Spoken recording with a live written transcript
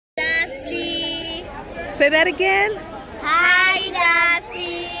Say that again. Hi,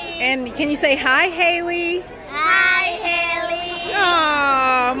 Dusty. And can you say hi, Haley? Hi, Haley.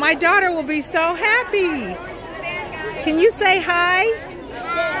 Oh, my daughter will be so happy. Can you say hi?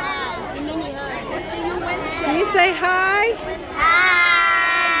 Can you say hi?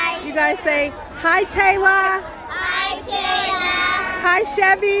 Hi. You guys say hi, Taylor. Hi, Taylor. Hi,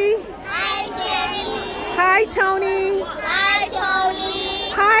 Chevy. Hi, Chevy. Hi, Tony. Hi, Tony.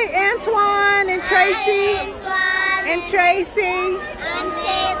 Hi, Antoine and Tracy. Hi, And Tracy. I'm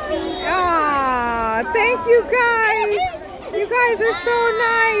Tracy. Aw, thank you guys. You guys are so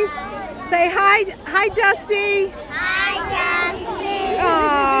nice. Say hi, Dusty. Hi, Dusty.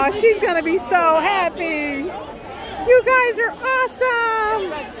 Aw, she's gonna be so happy. You guys are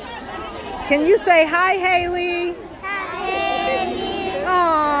awesome. Can you say hi, Haley? Hi, Haley.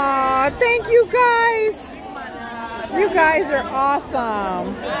 Aw, thank you guys. You guys are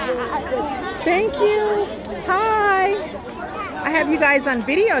awesome. Thank you. Hi. I have you guys on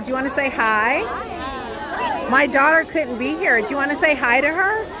video. Do you want to say hi? My daughter couldn't be here. Do you want to say hi to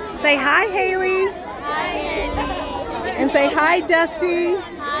her? Say hi, Haley. Hi, Haley. And say hi, Dusty.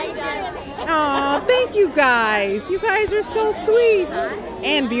 Hi, Dusty. Aw, thank you guys. You guys are so sweet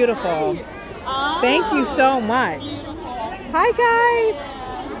and beautiful. Thank you so much. Hi, guys.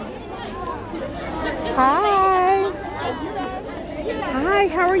 Hi. Hi,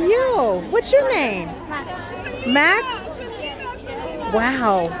 how are you? What's your name? Max?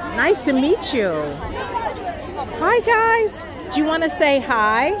 Wow, nice to meet you. Hi, guys. Do you want to say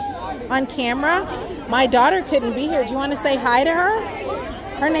hi on camera? My daughter couldn't be here. Do you want to say hi to her?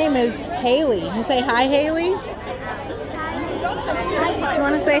 Her name is Haley. You say hi, Haley? Do you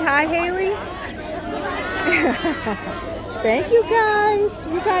want to say hi, Haley? Thank you, guys.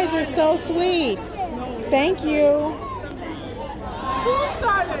 You guys are so sweet. Thank you. Who's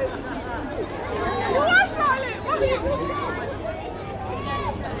Charlotte? You are Charlotte. What are you doing?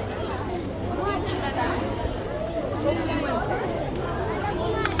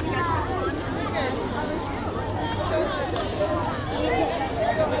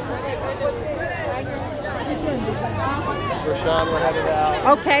 Rashawn, we're headed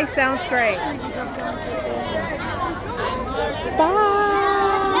out. Okay, sounds great.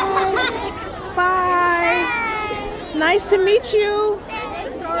 Bye. Bye. Nice to meet you.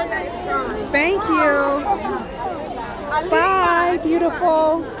 Thank you. Bye,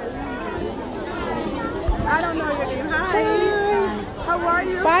 beautiful. I don't know your name. Hi. Bye. How are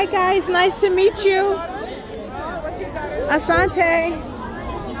you? Bye, guys. Nice to meet you. Asante.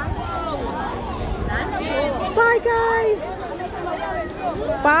 Bye, guys.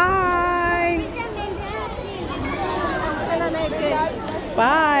 Bye.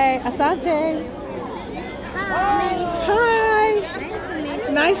 Bye. Asante. Hi.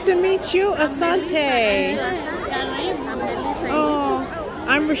 Nice to meet you, Asante. Oh,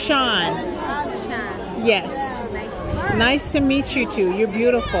 I'm Rashawn. Yes. Nice to meet you too. You're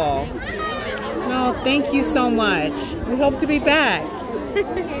beautiful. No, thank you so much. We hope to be back.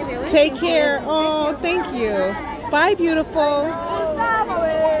 Take care. Oh, thank you. Bye, beautiful.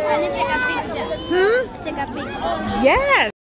 I need to take a picture. Hmm? Take a picture. Yes.